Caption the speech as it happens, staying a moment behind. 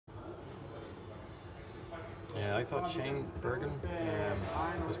I thought Shane Bergen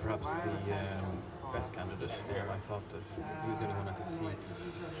was perhaps the best candidate. I thought that he was the only one I could see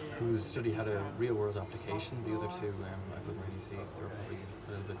whose study had a real-world application. The other two, I couldn't really see. They were probably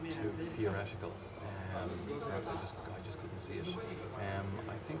a little bit too theoretical. Perhaps I just couldn't see it.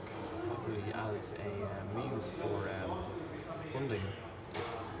 I think probably as a means for funding,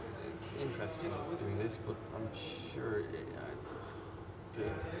 it's interesting doing this, but I'm sure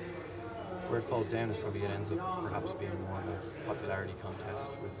where it falls down is probably it ends up perhaps being more of a popularity contest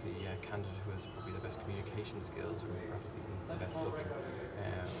with the candidate who has probably the best communication skills or perhaps even the best looking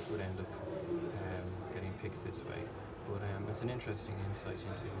would end up getting picked this way. But it's an interesting insight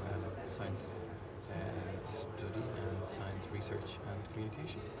into science study and science research and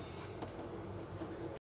communication.